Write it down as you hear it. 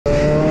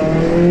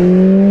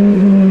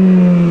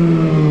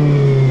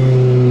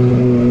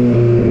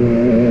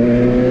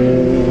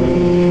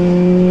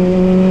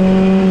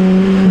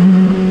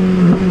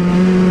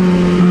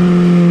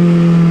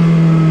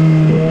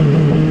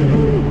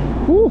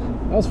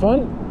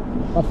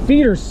fun? My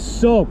feet are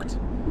soaked.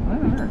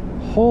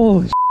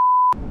 Holy shit.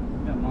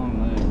 Got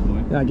long legs,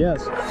 boy. Yeah, I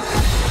guess.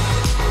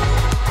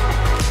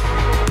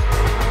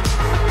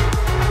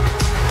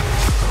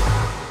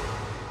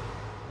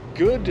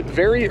 Good,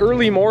 very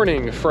early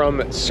morning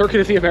from Circuit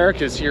of the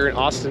Americas here in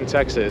Austin,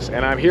 Texas,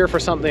 and I'm here for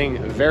something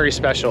very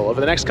special. Over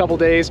the next couple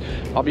days,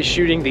 I'll be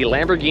shooting the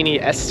Lamborghini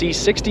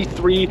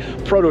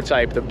SC63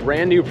 prototype, the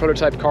brand new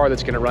prototype car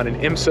that's going to run in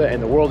IMSA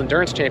and the World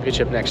Endurance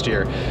Championship next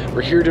year.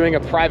 We're here doing a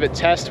private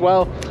test.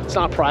 Well, it's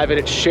not private,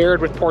 it's shared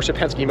with Porsche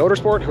Penske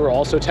Motorsport, who are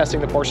also testing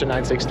the Porsche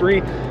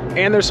 963,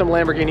 and there's some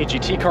Lamborghini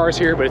GT cars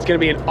here, but it's going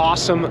to be an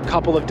awesome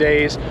couple of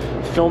days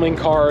filming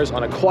cars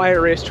on a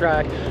quiet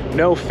racetrack,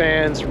 no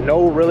fans,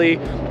 no really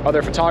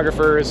other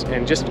photographers,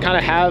 and just kind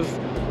of have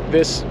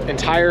this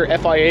entire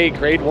FIA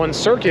grade 1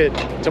 circuit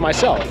to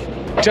myself.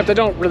 Except I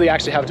don't really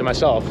actually have it to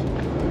myself.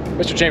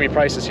 Mr. Jamey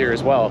Price is here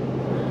as well.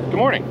 Good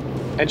morning.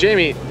 And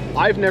Jamey,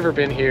 I've never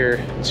been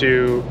here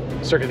to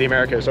Circuit of the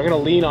Americas, so I'm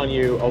gonna lean on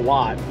you a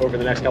lot over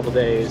the next couple of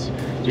days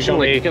to show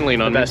me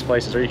the best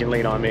places, or you can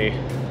lean on me.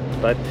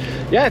 But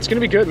yeah, it's gonna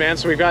be good, man.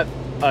 So we've got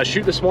a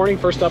shoot this morning,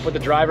 first up with the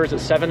drivers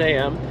at 7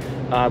 a.m.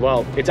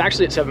 Well, it's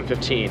actually at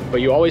 7:15,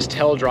 but you always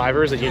tell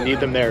drivers that you need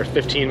them there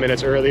 15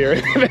 minutes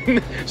earlier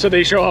so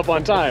they show up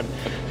on time.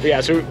 But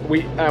yeah, so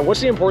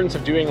what's the importance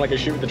of doing like a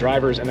shoot with the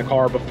drivers and the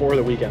car before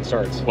the weekend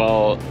starts?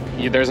 Well,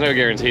 there's no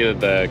guarantee that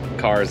the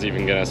car is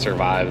even going to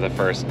survive the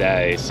first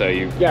day,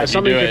 so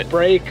something could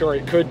break, or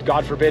it could,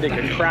 God forbid, it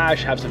could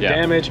crash, have some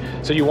damage.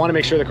 So you want to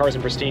make sure the car's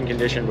in pristine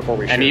condition before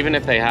we shoot. And even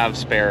if they have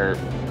spare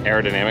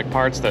aerodynamic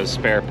parts, those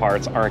spare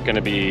parts aren't going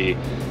to be,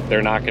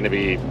 they're not going to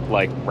be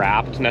like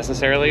wrapped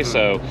necessarily.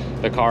 So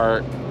the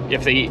car,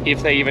 if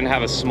they even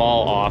have a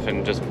small off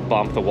and just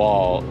bump the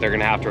wall, they're going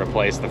to have to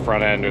replace the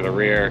front end or the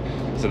rear.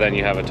 So then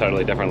you have a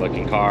totally different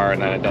looking car,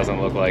 and then it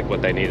doesn't look like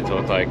what they need it to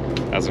look like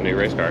as a new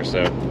race car.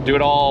 So do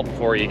it all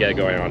before you get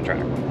going on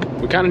track.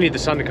 We kind of need the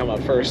sun to come up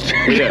first.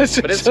 We do,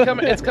 but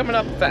it's coming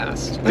up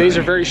fast. Days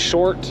are very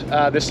short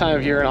this time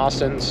of year in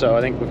Austin, so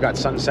I think we've got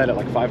sunset at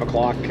like 5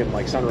 o'clock and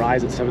like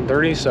sunrise at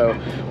 7:30. So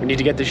we need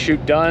to get this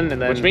shoot done,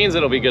 and then which means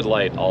it'll be good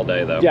light all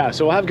day, though. Yeah,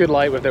 so we'll have good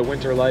light with that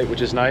winter light,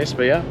 which is nice.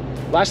 But yeah,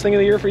 last thing of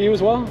the year for you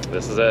as well.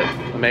 This is it.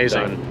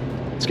 Amazing.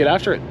 Done. Let's get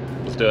after it.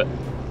 Let's do it.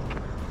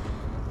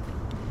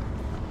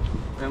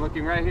 And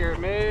looking right here at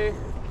me.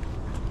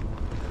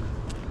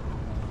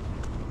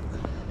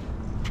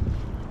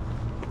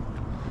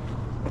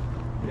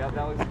 Yeah,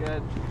 that looks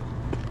good.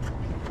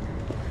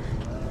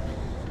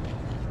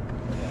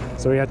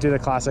 So we have to do the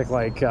classic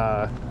like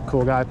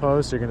cool guy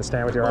pose. So you're gonna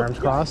stand with your arms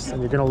crossed,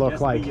 and you're gonna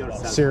look like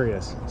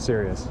serious.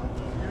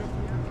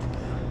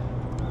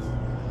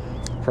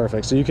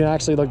 Perfect. So you can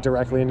actually look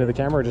directly into the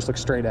camera or just look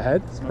straight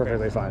ahead. It's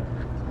perfectly fine.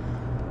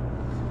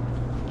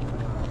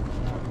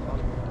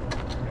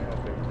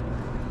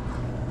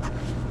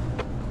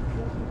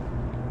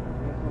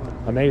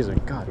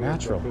 Amazing. God,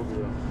 natural.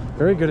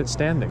 Very good at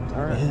standing.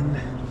 All right.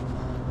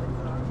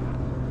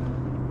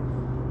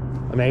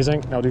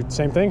 Amazing. Now do the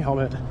same thing.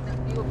 Helmet.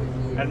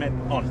 Helmet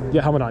on.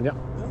 Yeah, helmet on. Yeah.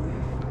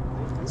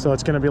 So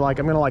it's gonna be like,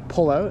 I'm gonna like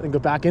pull out and go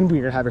back in, but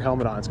you're gonna have your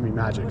helmet on. It's gonna be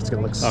magic. It's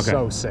gonna look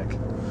so sick.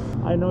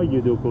 I know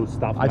you do cool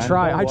stuff, man.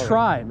 I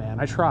try, man.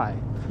 I try.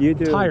 You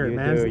do. I'm tired,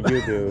 man.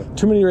 You do.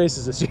 Too many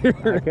races this year.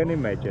 I can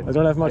imagine. I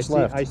don't have much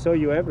left. I saw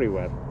you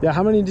everywhere. Yeah,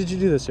 how many did you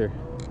do this year?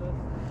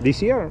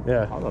 This year?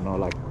 Yeah. I don't know,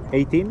 like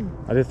 18?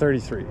 I did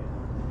 33.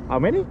 How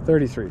many?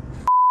 33.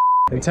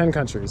 In 10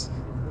 countries.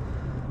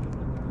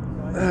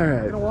 All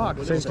right. Gonna walk.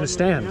 So he's gonna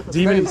stand. It's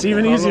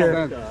even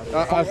easier.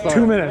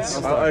 2 minutes.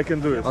 I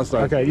can do it.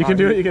 Okay, you can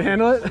do it. You can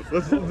handle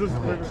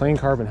it. Plain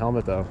carbon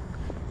helmet though.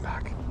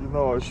 Back. You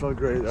know, it's not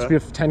great. Should be a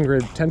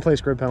 10 place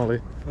grid penalty.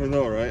 I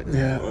know, right?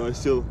 Yeah. Well, I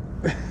still.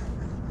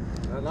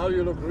 And now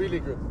you look really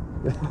good.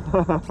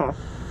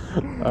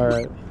 All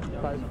right.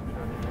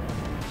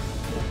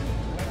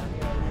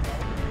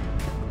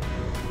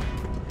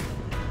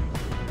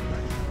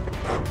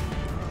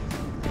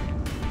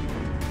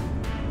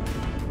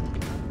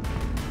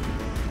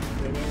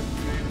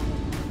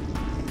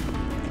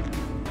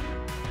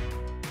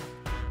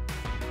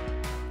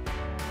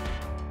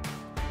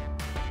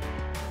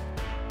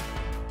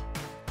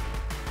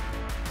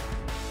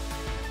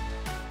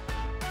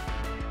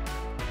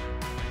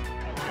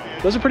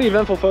 It was a pretty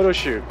eventful photo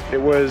shoot.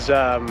 It was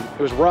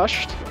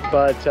rushed,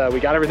 but we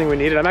got everything we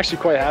needed. I'm actually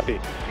quite happy.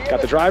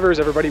 Got the drivers,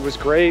 everybody was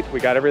great.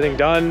 We got everything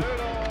done,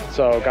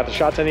 so got the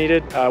shots I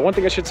needed. One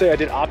thing I should say, I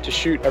did opt to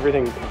shoot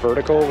everything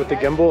vertical with the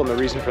gimbal, and the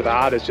reason for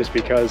that is just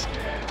because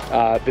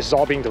this is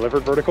all being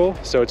delivered vertical,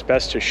 so it's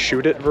best to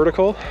shoot it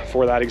vertical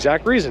for that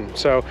exact reason.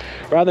 So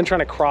rather than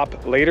trying to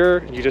crop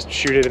later, you just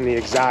shoot it in the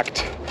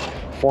exact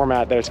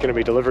format that it's going to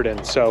be delivered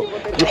in. So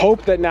you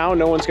hope that now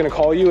no one's going to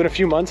call you in a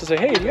few months and say,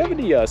 hey, do you have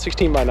any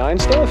 16:9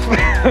 stuff?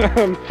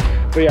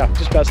 But yeah,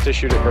 just best to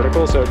shoot it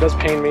vertical. So it does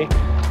pain me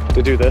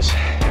to do this.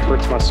 It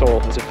hurts my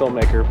soul as a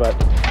filmmaker, but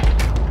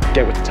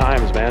get with the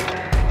times, man.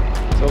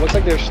 So it looks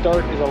like their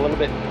start is a little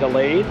bit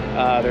delayed.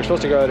 They're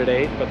supposed to go out at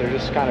 8, but they're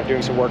just kind of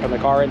doing some work on the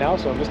car right now.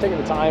 So I'm just taking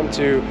the time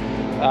to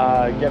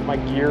get my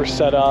gear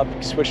set up,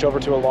 switch over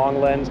to a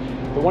long lens.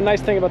 The one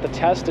nice thing about the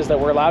test is that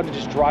we're allowed to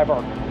just drive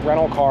our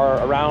rental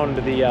car around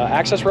the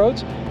access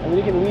roads, and then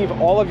you can leave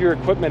all of your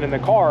equipment in the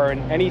car,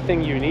 and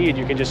anything you need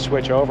you can just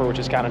switch over, which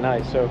is kind of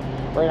nice. So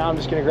right now I'm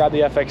just going to grab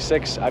the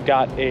FX6. I've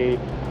got a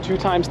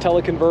 2x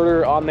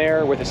teleconverter on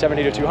there with a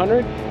 70 to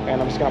 200,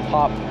 and I'm just going to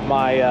pop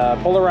my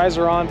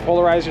polarizer on.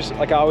 Polarizers,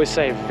 like I always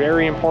say,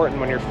 very important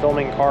when you're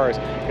filming cars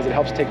because it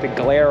helps take the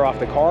glare off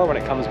the car when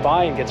it comes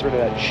by and gets rid of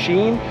that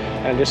sheen,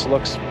 and it just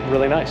looks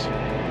really nice.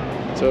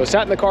 So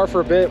sat in the car for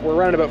a bit. We're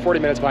running about 40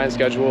 minutes behind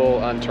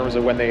schedule in terms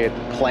of when they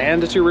had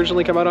planned to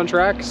originally come out on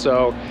track.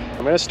 So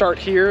I'm gonna start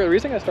here. The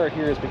reason I start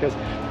here is because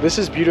this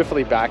is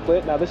beautifully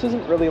backlit. Now this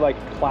isn't really like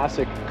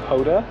classic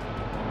COTA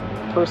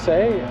per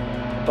se,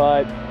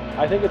 but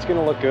I think it's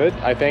gonna look good.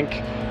 I think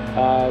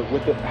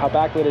with how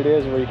backlit it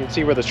is, where you can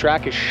see where the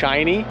track is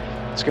shiny,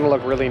 it's gonna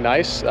look really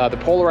nice. The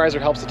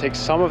polarizer helps to take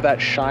some of that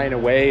shine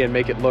away and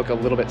make it look a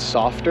little bit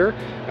softer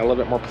and a little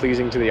bit more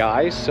pleasing to the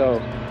eyes. So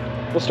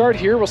we'll start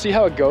here, we'll see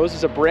how it goes.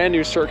 It's a brand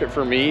new circuit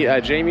for me.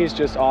 Jamey's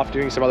just off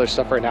doing some other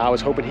stuff right now. I was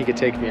hoping he could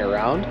take me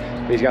around,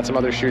 but he's got some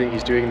other shooting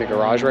he's doing in the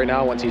garage right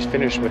now. Once he's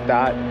finished with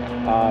that,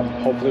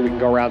 hopefully we can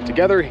go around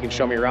together. He can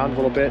show me around a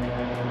little bit,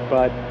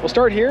 but we'll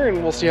start here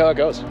and we'll see how it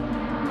goes.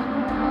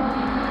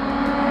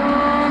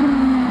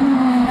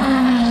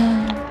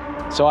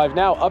 So I've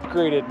now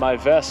upgraded my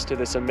vest to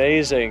this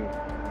amazing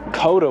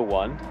COTA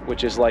one,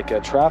 which is like a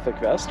traffic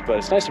vest, but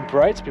it's nice and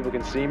bright so people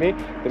can see me.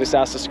 They just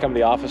asked us to come to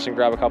the office and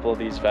grab a couple of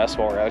these vests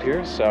while we're out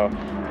here. So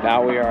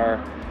now we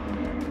are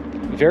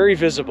very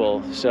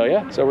visible. So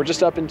yeah, so we're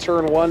just up in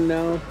turn one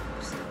now.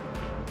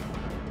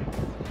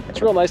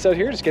 It's real nice out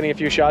here, just getting a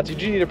few shots. You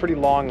do need a pretty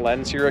long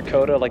lens here at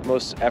COTA. Like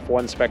most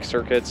F1 spec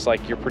circuits,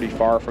 like you're pretty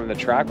far from the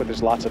track, but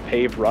there's lots of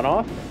paved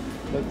runoff.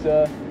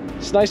 But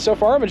it's nice so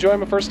far. I'm enjoying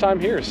my first time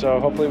here, so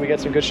hopefully we get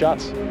some good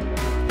shots.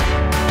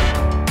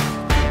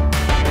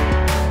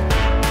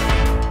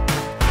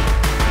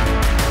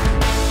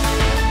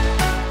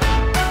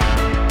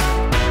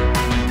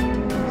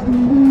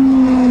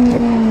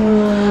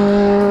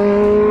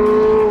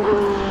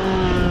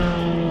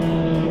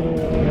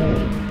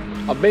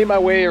 I've made my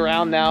way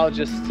around now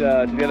just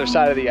to the other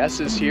side of the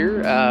S's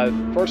here.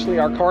 Fortunately,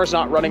 our car's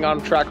not running on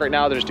track right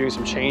now. They're just doing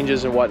some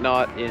changes and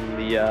whatnot in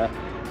the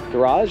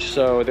garage.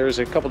 So there's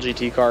a couple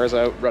GT cars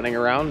out running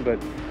around, but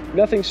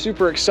nothing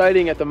super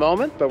exciting at the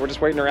moment, but we're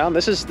just waiting around.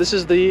 This is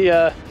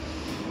the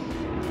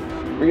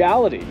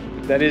reality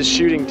that is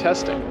shooting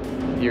testing.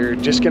 You're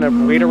just gonna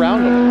wait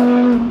around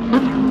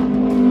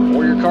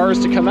for your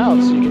cars to come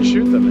out so you can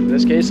shoot them. In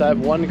this case, I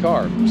have one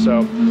car.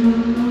 So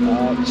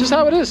it's just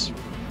how it is.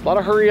 A lot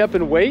of hurry up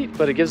and wait,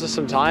 but it gives us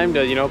some time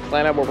to, you know,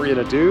 plan out what we're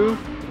gonna do.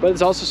 But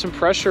it's also some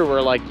pressure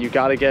where like you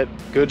gotta get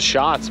good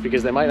shots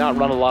because they might not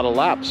run a lot of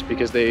laps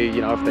because they,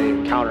 you know, if they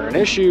encounter an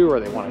issue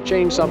or they want to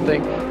change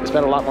something, they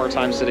spend a lot more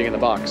time sitting in the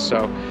box.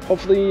 So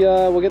hopefully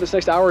we'll get this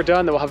next hour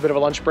done, then we'll have a bit of a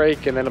lunch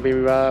break, and then it'll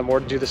be more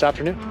to do this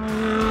afternoon.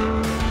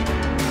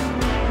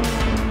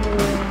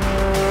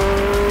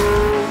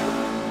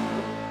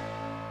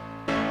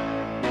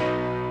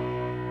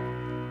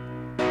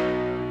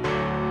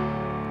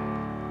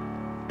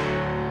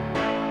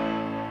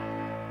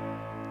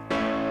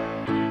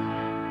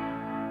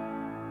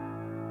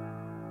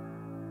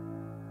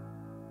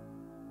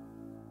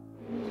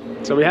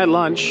 So we had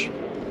lunch,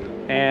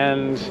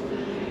 and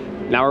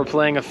now we're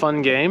playing a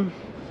fun game.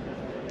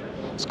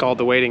 It's called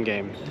the waiting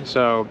game.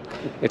 So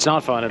it's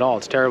not fun at all,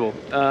 it's terrible.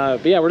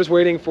 But yeah, we're just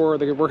waiting for,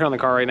 they're working on the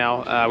car right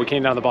now. We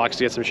came down the box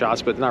to get some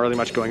shots, but not really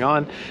much going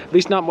on. At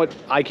least not what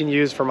I can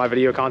use for my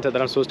video content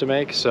that I'm supposed to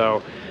make.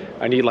 So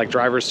I need like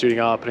drivers suiting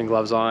up, putting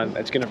gloves on.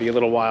 It's gonna be a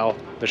little while.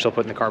 They're still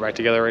putting the car back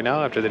together right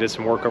now after they did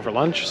some work over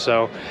lunch.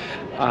 So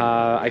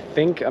I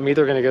think I'm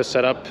either gonna go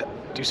set up,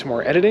 do some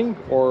more editing,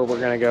 or we're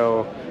gonna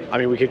go, I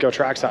mean, we could go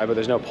trackside, but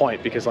there's no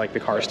point because like the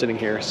car's sitting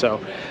here.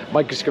 So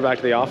might just go back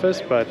to the office,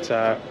 but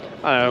I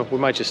don't know, we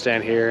might just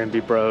stand here and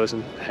be bros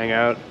and hang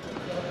out,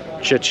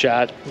 chit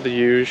chat, the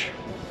huge.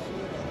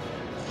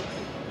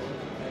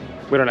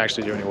 We don't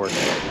actually do any work.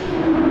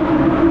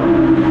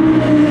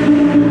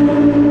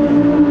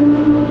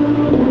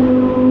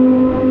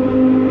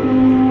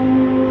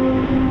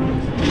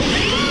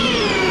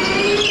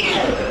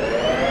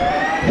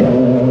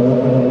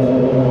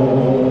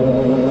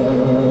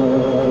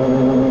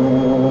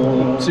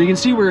 So you can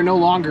see we're no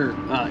longer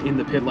in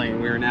the pit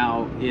lane. We're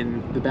now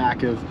in the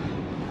back of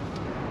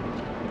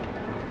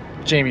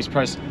Jamey's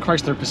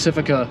Chrysler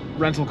Pacifica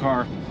rental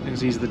car, because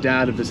he's the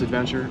dad of this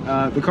adventure.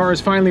 The car is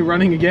finally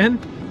running again,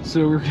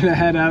 so we're gonna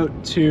head out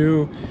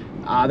to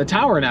the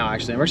tower now.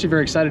 Actually, I'm actually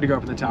very excited to go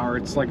up in the tower.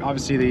 It's like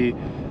obviously the,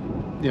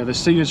 you know, the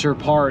signature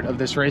part of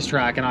this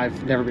racetrack, and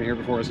I've never been here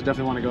before, so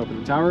definitely want to go up in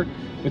the tower.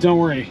 But don't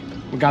worry,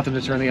 we got them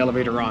to turn the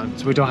elevator on,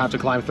 so we don't have to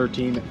climb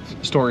 13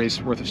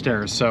 stories worth of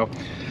stairs. So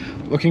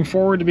looking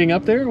forward to being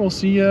up there. We'll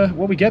see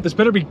what we get. This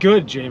better be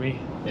good, Jamey.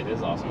 It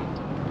is awesome.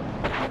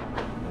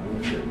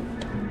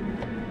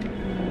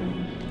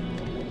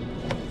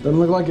 Doesn't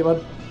look like it,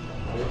 bud.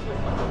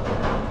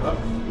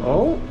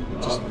 Oh,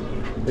 just,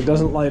 it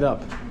doesn't light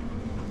up.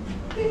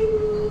 Hey!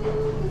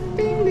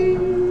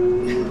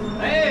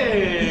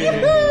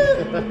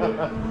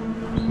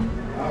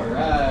 All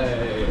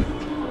right.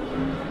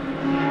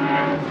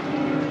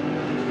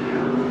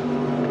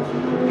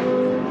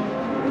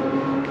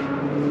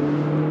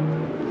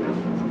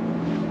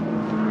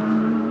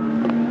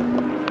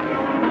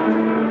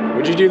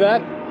 Would you do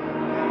that?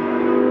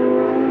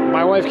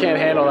 My wife can't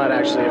handle that,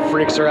 actually. It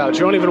freaks her out.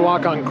 She won't even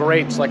walk on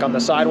grates, like on the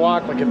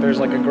sidewalk. Like if there's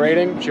like a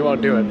grating, she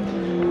won't do it.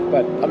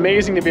 But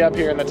amazing to be up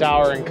here in the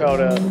tower in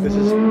COTA. This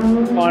is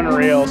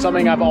unreal.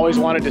 Something I've always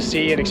wanted to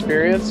see and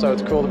experience, so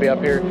it's cool to be up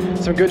here.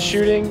 Some good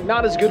shooting.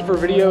 Not as good for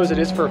video as it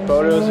is for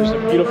photos. There's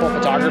some beautiful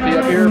photography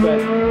up here, but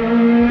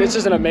this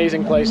is an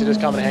amazing place to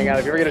just come and hang out.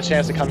 If you ever get a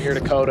chance to come here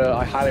to COTA,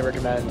 I highly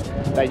recommend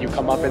that you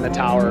come up in the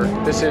tower.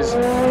 This is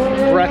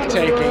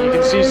breathtaking. You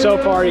can see so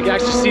far. You can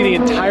actually see the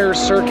entire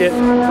circuit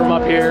from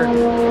up here.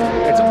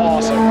 It's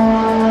awesome.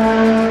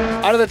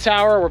 Out of the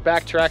tower, we're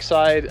back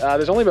trackside.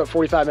 There's only about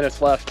 45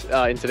 minutes left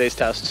in today's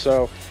test.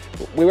 So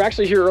we were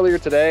actually here earlier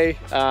today.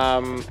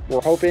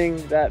 We're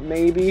hoping that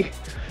maybe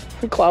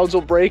the clouds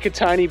will break a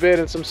tiny bit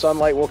and some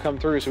sunlight will come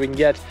through so we can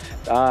get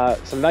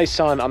some nice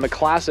sun on the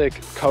classic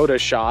COTA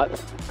shot,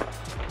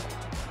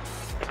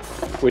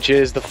 which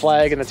is the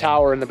flag and the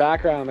tower in the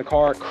background, the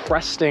car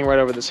cresting right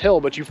over this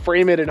hill, but you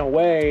frame it in a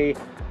way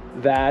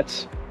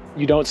that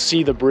you don't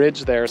see the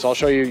bridge there. So I'll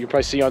show you, you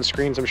probably see on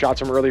screen some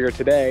shots from earlier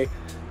today.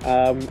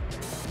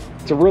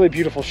 It's a really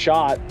beautiful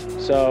shot.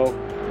 So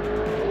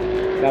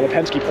now the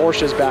Penske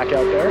Porsche is back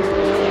out there.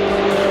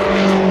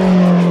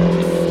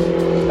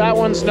 That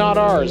one's not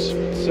ours.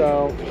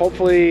 So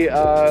hopefully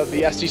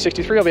the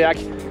ST63 will be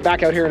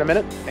back out here in a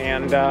minute,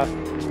 and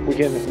we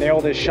can nail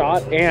this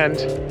shot, and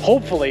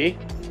hopefully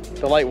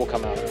the light will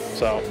come out.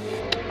 So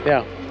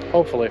yeah,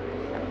 hopefully.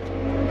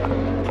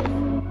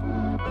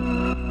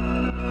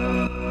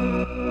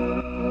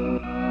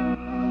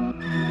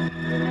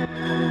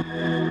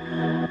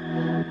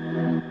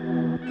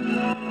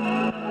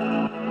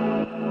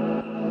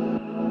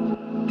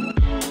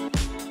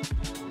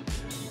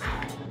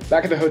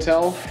 Back at the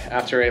hotel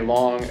after a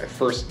long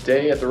first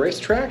day at the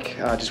racetrack.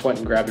 Just went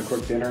and grabbed a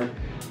quick dinner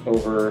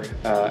over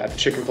at the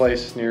chicken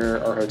place near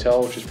our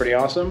hotel, which is pretty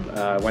awesome.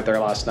 Went there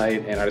last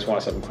night and I just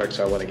wanted something quick,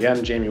 so I went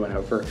again. Jamie went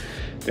out for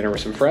dinner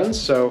with some friends.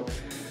 So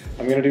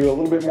I'm gonna do a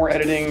little bit more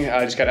editing.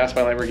 I just got asked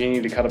by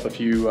Lamborghini to cut up a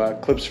few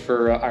clips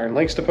for Iron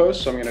Links to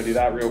post, so I'm gonna do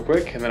that real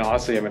quick. And then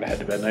honestly, I'm gonna head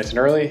to bed nice and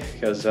early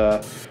because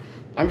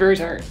I'm very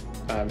tired.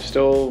 I'm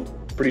still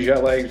pretty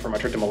jet lagged from my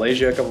trip to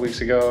Malaysia a couple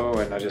weeks ago,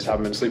 and I just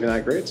haven't been sleeping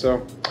that great. So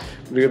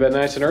I'm gonna go to bed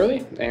nice and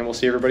early, and we'll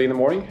see everybody in the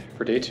morning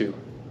for day 2.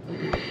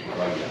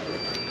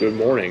 Good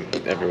morning,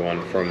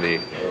 everyone, from the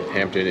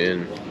Hampton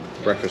Inn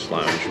Breakfast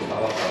Lounge.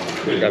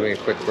 We're grabbing a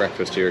quick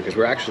breakfast here because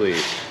we're actually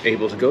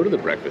able to go to the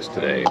breakfast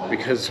today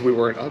because we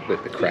weren't up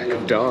at the crack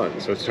of dawn.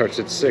 So it starts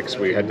at 6.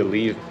 We had to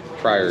leave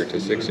prior to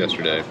 6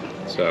 yesterday.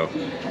 So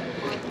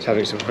just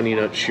having some Honey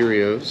Nut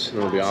Cheerios, and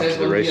then we'll be off to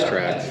the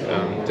racetrack.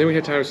 Then we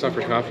have time to stop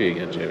for coffee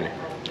again, Jamie.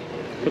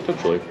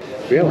 Potentially.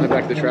 But yeah, we'll head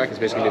back to the track. It's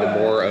basically gonna be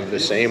more of the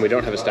same. We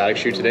don't have a static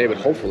shoot today, but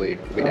hopefully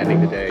we'll be ending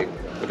the day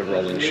with a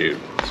rolling shoot.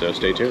 So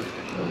stay tuned.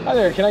 Hi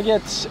there, can I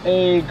get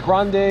a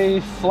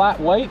grande flat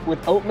white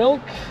with oat milk?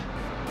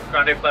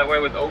 Grande flat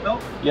white with oat milk?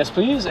 Yes,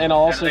 please. And I'll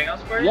also, anything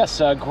else for you? yes,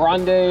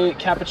 grande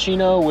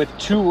cappuccino with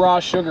 2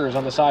 raw sugars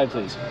on the side,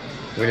 please.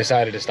 We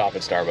decided to stop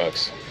at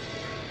Starbucks.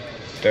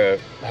 The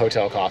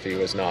hotel coffee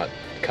was not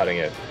cutting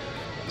it.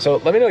 So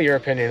let me know your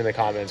opinion in the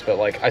comments, but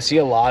like I see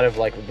a lot of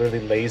like really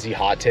lazy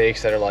hot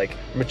takes that are like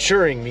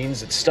maturing means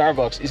that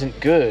Starbucks isn't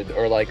good,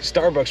 or like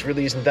Starbucks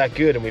really isn't that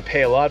good and we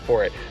pay a lot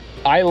for it.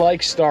 I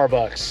like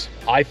Starbucks.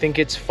 I think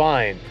it's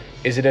fine.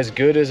 Is it as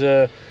good as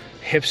a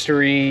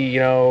hipstery, you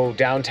know,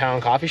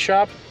 downtown coffee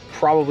shop?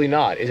 Probably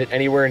not. Is it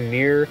anywhere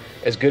near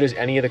as good as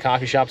any of the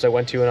coffee shops I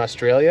went to in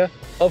Australia?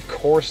 Of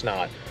course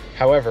not.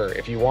 However,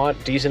 if you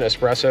want decent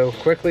espresso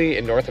quickly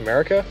in North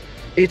America,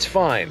 it's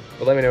fine.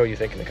 But let me know what you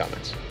think in the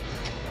comments.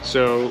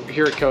 So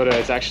here at COTA,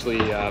 it's actually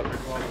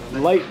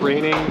light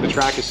raining. The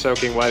track is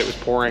soaking wet. It was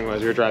pouring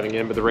as we were driving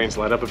in, but the rain's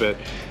let up a bit.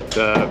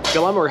 The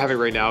dilemma we're having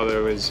right now,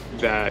 though, is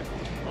that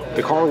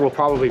the car will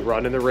probably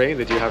run in the rain.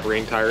 They do have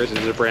rain tires. It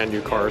is a brand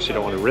new car, so you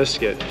don't want to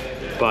risk it.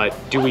 But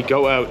do we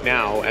go out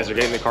now as they're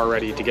getting the car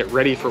ready to get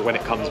ready for when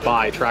it comes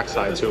by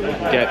trackside, so we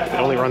can get, if it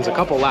only runs a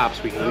couple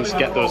laps, we can at least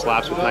get those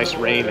laps with nice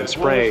rain and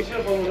spray?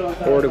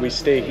 Or do we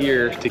stay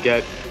here to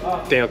get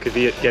Daniel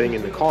Kvyat getting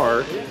in the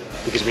car,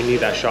 because we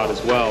need that shot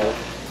as well?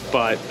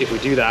 But if we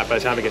do that, by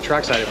the time we get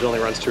trackside, if it only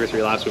runs 2 or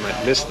 3 laps, we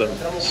might miss them.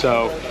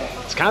 So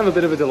it's kind of a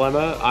bit of a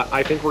dilemma.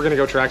 I think we're gonna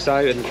go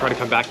trackside and try to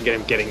come back and get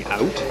him getting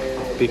out,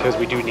 because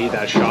we do need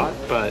that shot.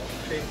 But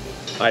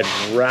I'd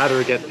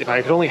rather get, if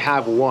I could only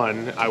have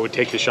one, I would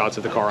take the shots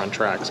of the car on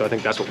track. So I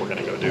think that's what we're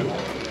gonna go do.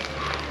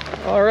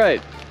 All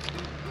right,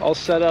 all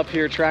set up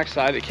here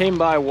trackside. It came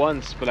by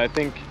once, but I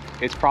think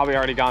it's probably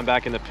already gone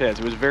back in the pits.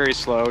 It was very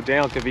slow.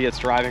 Daniel Kvyat's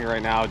driving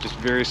right now, just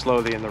very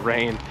slowly in the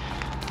rain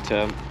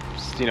to,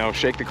 you know,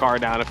 shake the car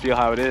down and feel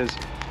how it is.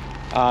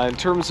 In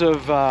terms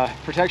of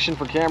protection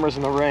for cameras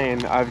in the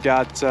rain, I've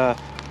got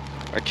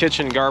a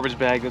kitchen garbage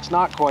bag that's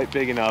not quite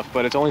big enough,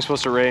 but it's only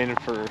supposed to rain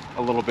for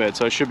a little bit,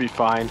 so it should be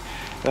fine.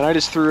 Then I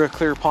just threw a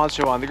clear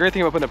poncho on. The great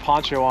thing about putting a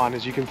poncho on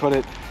is you can put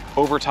it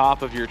over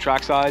top of your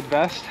trackside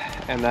vest,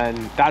 and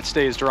then that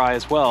stays dry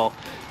as well.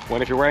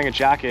 When if you're wearing a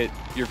jacket,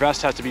 your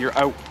vest has to be your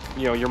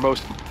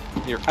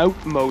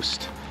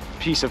outmost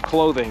piece of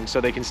clothing so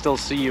they can still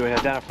see you and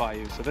identify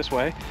you. So this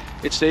way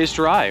it stays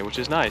dry, which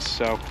is nice.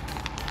 So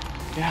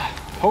yeah,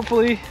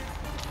 hopefully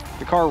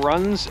the car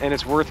runs and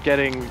it's worth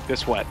getting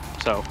this wet.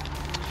 So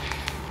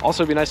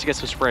also it'd be nice to get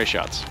some spray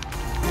shots.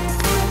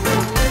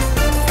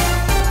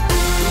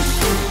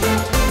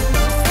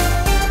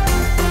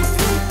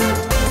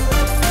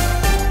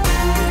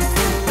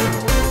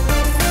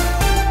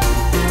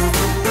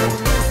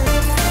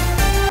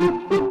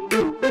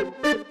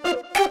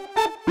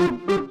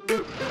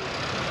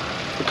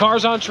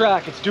 Car's on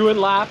track, it's doing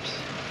laps.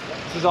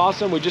 This is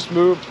awesome. We just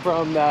moved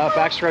from the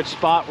backstretch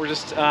spot. We're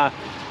just out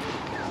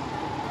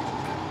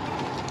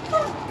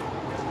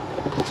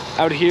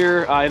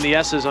here in the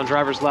S's on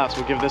driver's laps.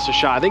 We'll give this a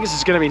shot. I think this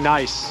is gonna be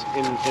nice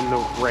in the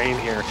rain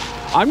here.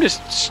 I'm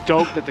just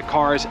stoked that the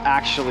car is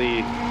actually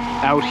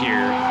out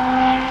here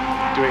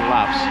doing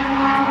laps.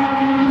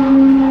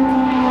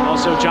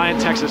 Also,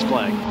 giant Texas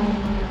flag.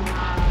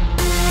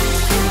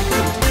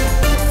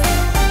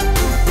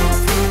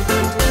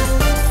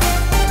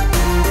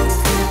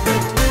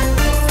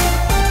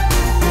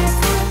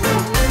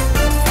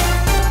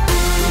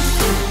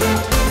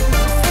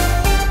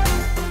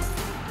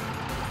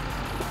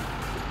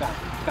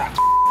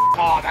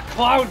 Oh, that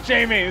cloud,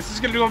 Jamey! This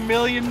is gonna do 1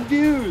 million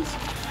views!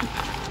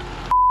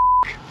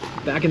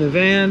 Back in the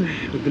van,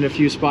 we've been a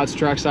few spots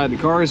trackside. The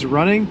car is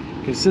running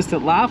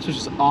consistent laps, which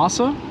is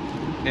awesome.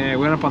 And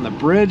we went up on the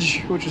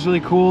bridge, which was really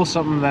cool.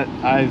 Something that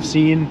I've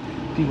seen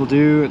people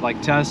do at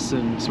like tests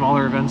and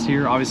smaller events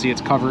here. Obviously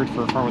it's covered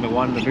for Formula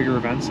 1 and the bigger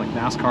events like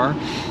NASCAR,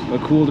 but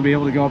cool to be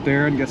able to go up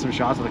there and get some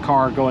shots of the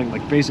car going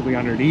like basically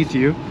underneath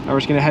you. Now we're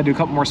just gonna head to a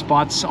couple more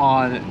spots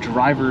on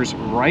driver's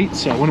right.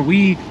 So when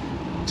we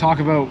talk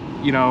about,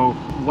 you know,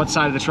 what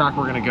side of the track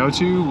we're going to go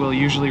to, we'll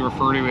usually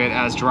refer to it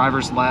as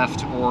driver's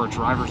left or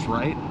driver's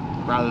right,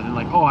 rather than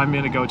like, oh, I'm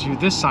going to go to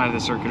this side of the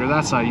circuit or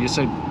that side. You just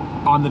say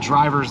on the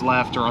driver's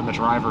left or on the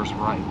driver's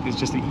right. It's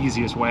just the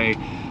easiest way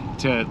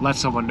to let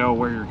someone know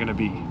where you're going to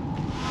be.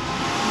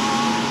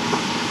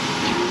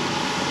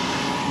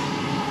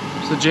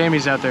 So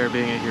Jamey's out there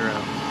being a hero,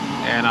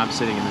 and I'm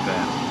sitting in the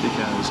van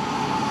because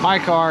my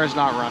car is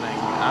not running.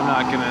 I'm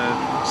not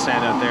gonna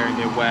stand out there and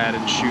get wet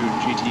and shoot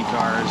GT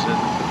cars and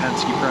the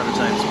Penske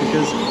prototypes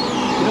because,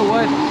 you know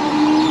what?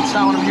 It's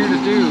not what I'm here to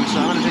do. So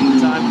I'm gonna take the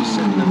time to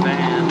sit in the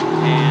van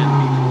and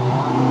be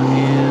warm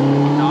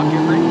and not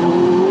get rained on.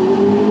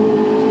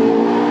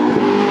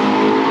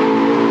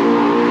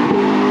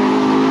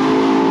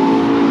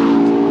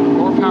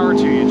 More power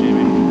to you,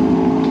 Jamey.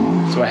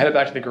 So I headed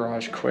back to the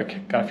garage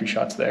quick, got a few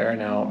shots there.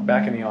 Now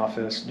back in the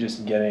office,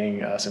 just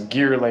getting some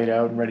gear laid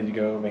out and ready to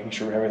go, making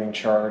sure we have everything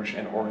charged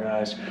and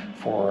organized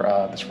for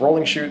this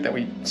rolling shoot that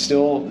we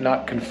still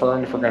not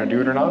confirmed if we're gonna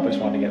do it or not, but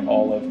just wanted to get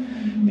all of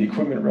the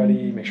equipment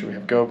ready, make sure we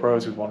have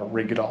GoPros, we want to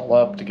rig it all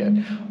up to get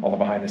all the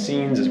behind the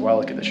scenes as well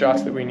as get the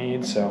shots that we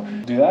need. So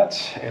do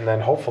that, and then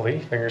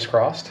hopefully, fingers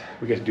crossed,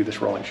 we get to do this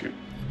rolling shoot.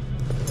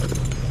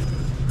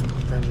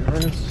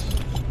 This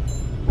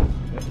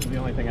is the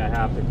only thing I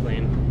have to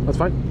clean. That's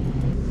fine.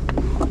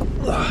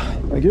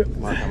 Thank you.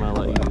 Mark, I'm gonna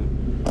let you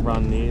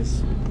run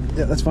these.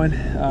 Yeah, that's fine.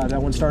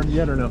 That one started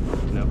yet or no?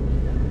 No.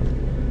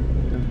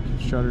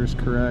 Shutter's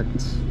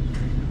correct.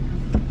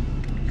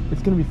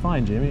 It's gonna be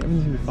fine, Jamey.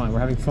 Everything's gonna be fine. We're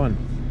having fun.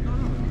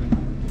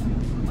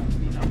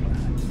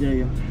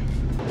 Yeah.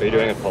 Are you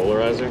doing a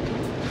polarizer?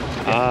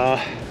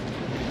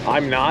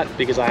 I'm not,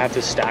 because I have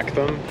to stack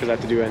them because I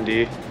have to do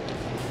ND.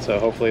 So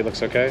hopefully it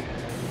looks okay.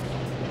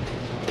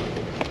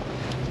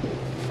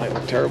 Might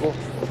look terrible.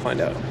 We'll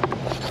find out.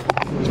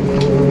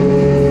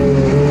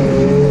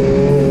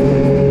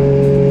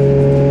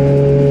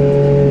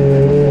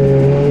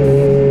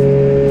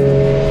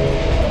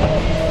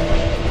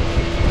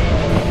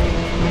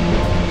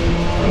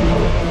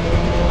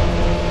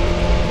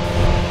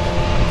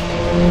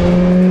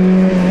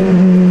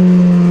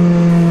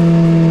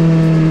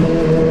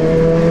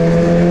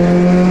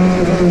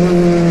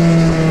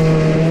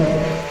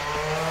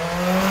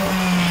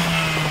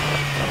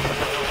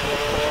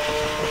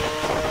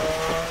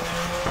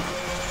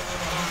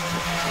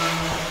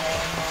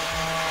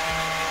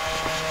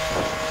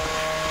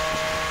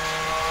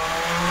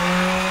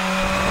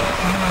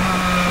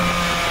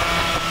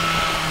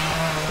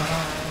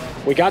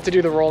 We got to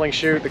do the rolling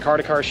shoot, the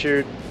car-to-car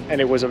shoot,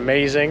 and it was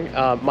amazing.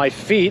 My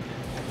feet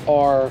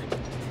are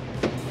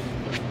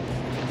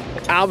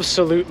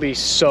absolutely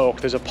soaked.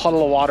 There's a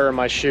puddle of water in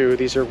my shoe.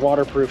 These are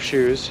waterproof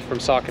shoes from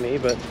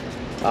Saucony, but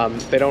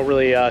they don't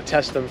really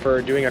test them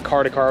for doing a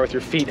car-to-car with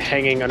your feet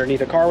hanging underneath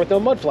a car with no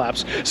mud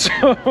flaps.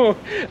 So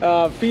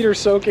feet are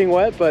soaking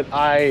wet, but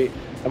I'm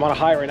on a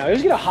high right now. I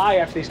always get a high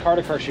after these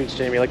car-to-car shoots,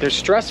 Jamey. Like, they're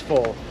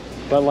stressful,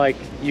 but like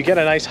you get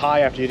a nice high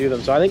after you do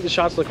them. So I think the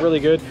shots look really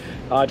good.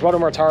 Eduardo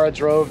Mortara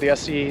drove the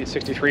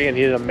SC63 and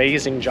he did an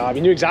amazing job.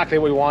 He knew exactly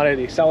what he wanted,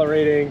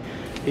 accelerating.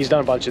 He's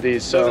done a bunch of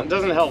these, so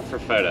doesn't help for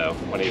photo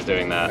when he's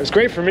doing that. It's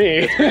great for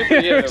me. It's great for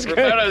you. For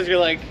photos, you're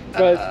like.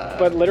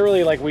 But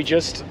literally, like we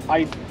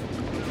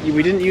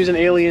didn't use an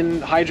Alien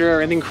Hydra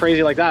or anything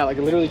crazy like that. Like I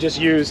literally just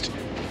used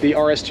the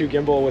RS2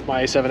 gimbal with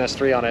my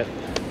A7S III on it.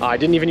 I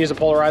didn't even use a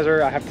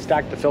polarizer. I have to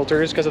stack the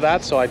filters because of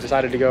that, so I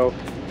decided to go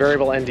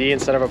variable ND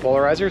instead of a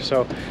polarizer.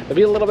 So there'll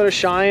be a little bit of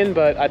shine,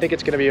 but I think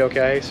it's going to be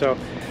okay. So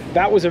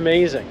that was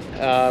amazing.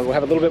 We'll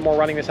have a little bit more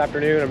running this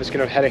afternoon. I'm just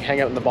going to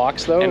hang out in the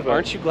box though. And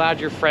aren't you glad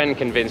your friend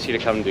convinced you to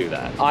come do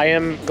that? I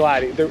am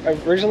glad.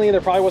 Originally, there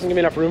probably wasn't going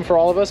to be enough room for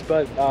all of us,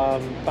 but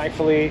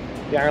thankfully,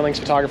 the Iron Links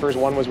photographers,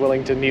 one was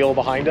willing to kneel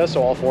behind us,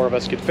 so all 4 of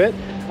us could fit.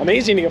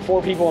 Amazing to get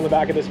 4 people in the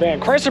back of this van.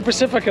 Chrysler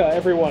Pacifica,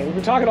 everyone. We've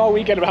been talking all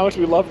weekend about how much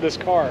we love this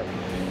car.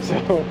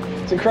 So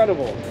it's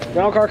incredible.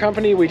 Rental car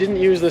company, we didn't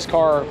use this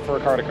car for a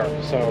car-to-car.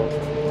 So,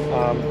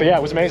 but yeah,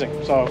 it was amazing.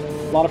 So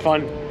a lot of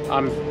fun.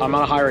 I'm on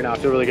a high right now. I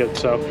feel really good.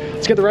 So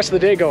let's get the rest of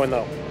the day going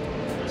though.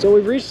 So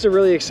we've reached a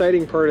really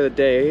exciting part of the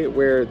day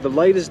where the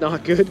light is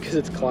not good because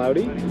it's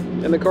cloudy,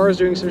 and the car is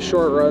doing some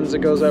short runs. It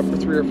goes up for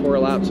 3 or 4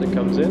 laps and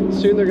comes in.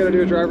 Soon they're going to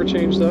do a driver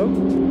change though,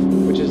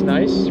 which is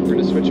nice. We're going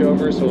to switch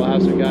over, so we'll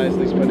have some guys at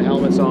least putting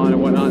helmets on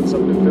and whatnot,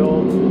 something to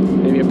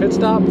film, maybe a pit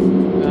stop.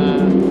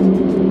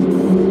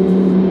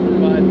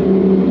 But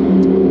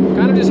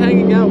kind of just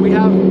hanging out. We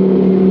have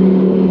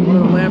one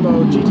of the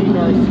Lambo GT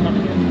cars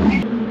coming in.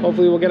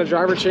 Hopefully we'll get a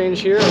driver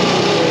change here.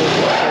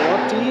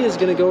 Lupti is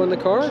going to go in the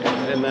car,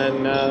 and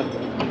then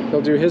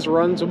he'll do his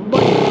runs. We'll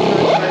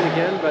try it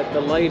again, but the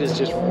light is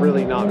just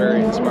really not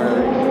very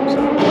inspiring.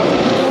 So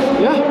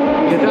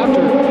yeah, get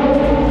after it.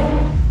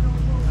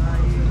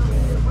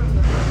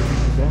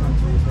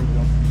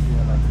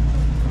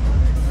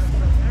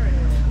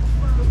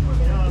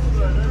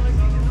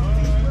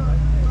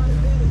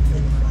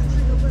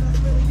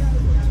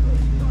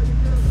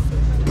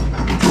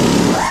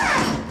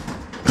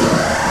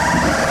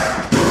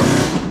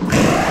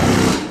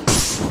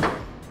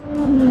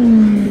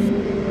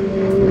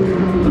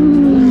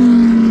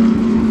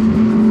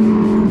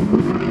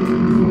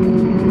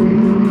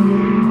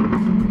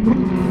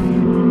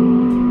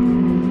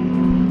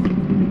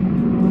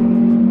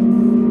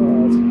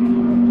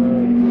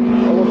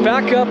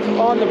 Up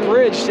on the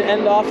bridge to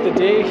end off the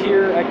day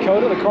here at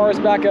COTA. The car is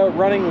back out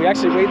running. We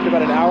actually waited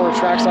about an hour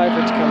trackside for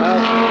it to come out.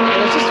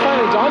 And it's just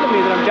finally dawned on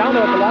me that I'm down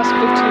to the last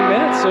 15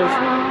 minutes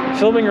of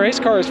filming race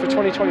cars for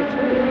 2023.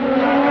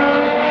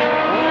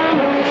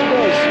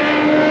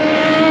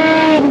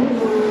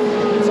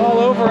 It's all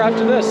over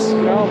after this,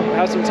 you know,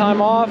 have some time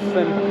off,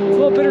 and it's a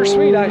little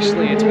bittersweet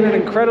actually. It's been an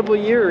incredible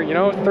year, you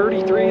know,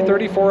 33,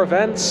 34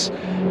 events.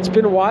 It's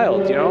been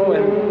wild, you know,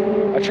 and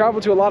I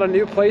traveled to a lot of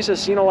new places,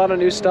 seen a lot of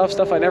new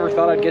stuff I never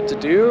thought I'd get to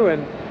do,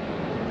 and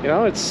you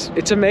know, it's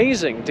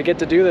amazing to get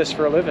to do this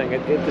for a living.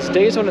 There's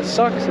days when it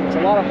sucks, and it's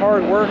a lot of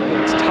hard work,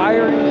 and it's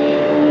tiring,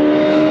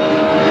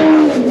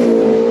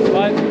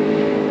 but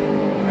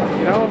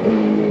you know,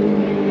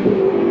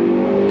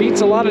 it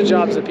beats a lot of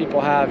jobs that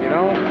people have, you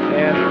know,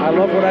 and I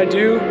love what I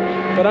do,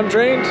 but I'm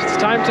drained. It's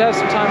time to have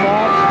some time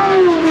off,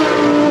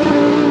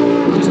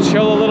 just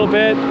chill a little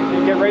bit,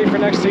 and get ready for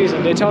next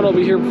season. Daytona will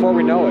be here before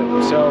we know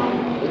it, so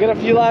we'll get a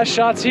few last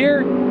shots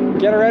here,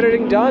 get our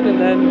editing done, and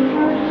then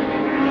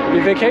it'll be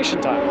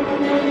vacation time.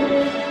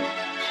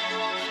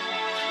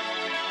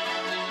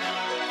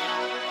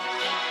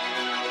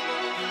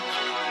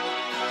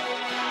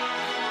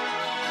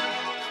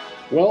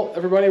 Well,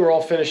 everybody, we're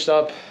all finished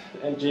up,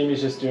 and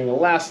Jamey's just doing the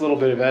last little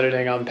bit of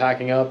editing. I'm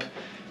packing up.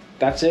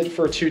 That's it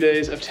for 2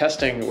 days of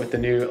testing with the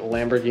new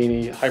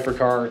Lamborghini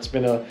Hypercar. It's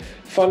been a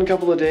fun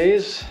couple of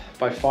days.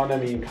 By fun, I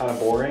mean kind of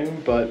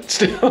boring, but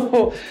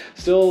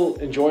still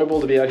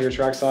enjoyable to be out here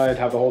trackside,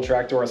 have the whole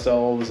track to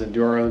ourselves and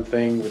do our own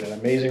thing. We did an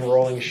amazing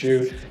rolling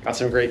shoot, got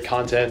some great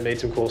content, made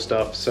some cool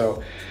stuff.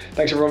 So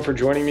thanks everyone for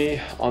joining me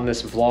on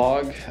this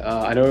vlog.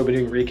 I know we've been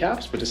doing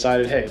recaps, but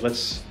decided, hey,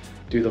 let's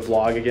do the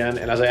vlog again.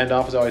 And as I end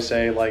off, as I always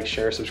say, like,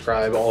 share,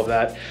 subscribe, all of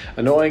that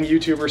annoying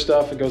YouTuber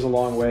stuff. It goes a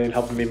long way in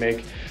helping me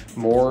make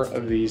more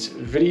of these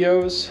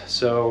videos.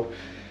 So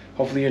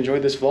hopefully you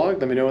enjoyed this vlog.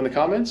 Let me know in the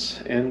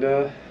comments, and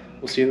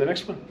we'll see you in the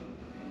next one.